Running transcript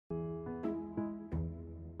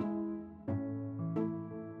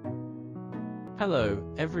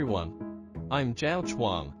Hello, everyone. I'm ZHAO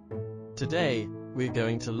Chuang. Today, we're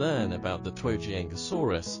going to learn about the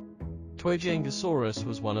Tuojiangosaurus. Tuojiangosaurus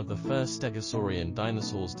was one of the first stegosaurian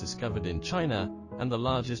dinosaurs discovered in China, and the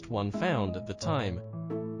largest one found at the time.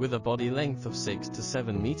 With a body length of 6 to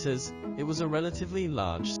 7 meters, it was a relatively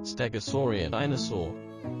large stegosaurian dinosaur.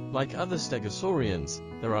 Like other stegosaurians,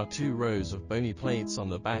 there are 2 rows of bony plates on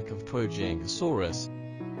the back of Tuojiangosaurus.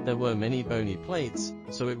 There were many bony plates,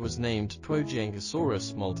 so it was named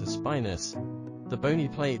Tuojiangosaurus multispinous. The bony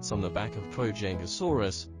plates on the back of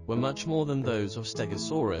Tuojiangosaurus were much more than those of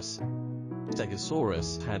Stegosaurus.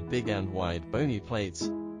 Stegosaurus had big and wide bony plates,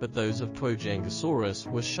 but those of Tuojiangosaurus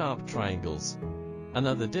were sharp triangles.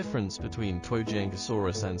 Another difference between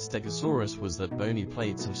Tuojiangosaurus and Stegosaurus was that bony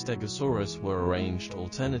plates of Stegosaurus were arranged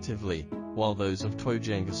alternatively, while those of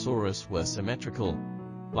Tuojiangosaurus were symmetrical.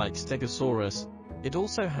 Like Stegosaurus, it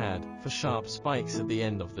also had sharp spikes at the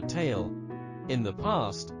end of the tail. In the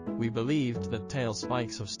past, we believed that tail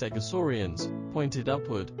spikes of stegosaurians pointed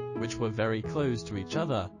upward, which were very close to each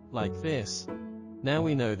other, like this. Now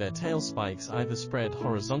we know their tail spikes either spread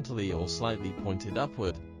horizontally or slightly pointed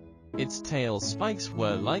upward. Its tail spikes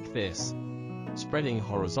were like this, spreading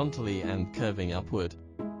horizontally and curving upward.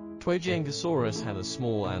 Tuojiangosaurus had a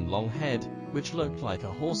small and long head, which looked like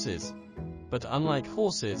a horse's. But unlike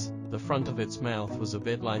horses, the front of its mouth was a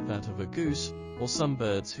bit like that of a goose, or some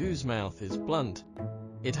birds whose mouth is blunt.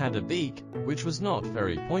 It had a beak, which was not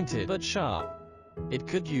very pointed but sharp. It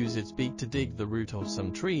could use its beak to dig the root of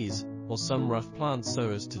some trees, or some rough plants so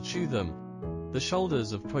as to chew them. The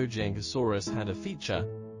shoulders of Tuojiangosaurus had a feature.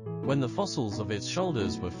 When the fossils of its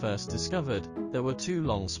shoulders were first discovered, there were 2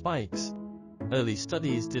 long spikes. Early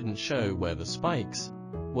studies didn't show where the spikes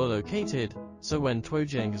were located, so when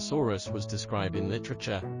Tuojiangosaurus was described in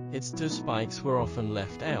literature, its 2 spikes were often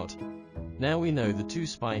left out. Now we know the 2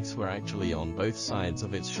 spikes were actually on both sides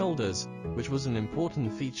of its shoulders, which was an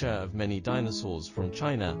important feature of many dinosaurs from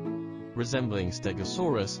China. Resembling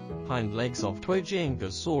Stegosaurus, hind legs of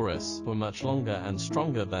Tuojiangosaurus were much longer and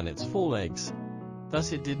stronger than its forelegs.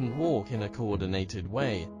 Thus it didn't walk in a coordinated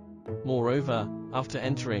way. Moreover, after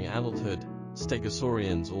entering adulthood,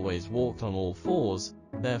 stegosaurians always walked on all 4s,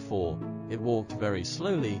 therefore, it walked very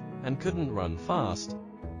slowly, and couldn't run fast.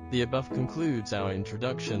 The above concludes our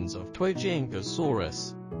introductions of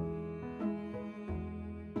Tuojiangosaurus.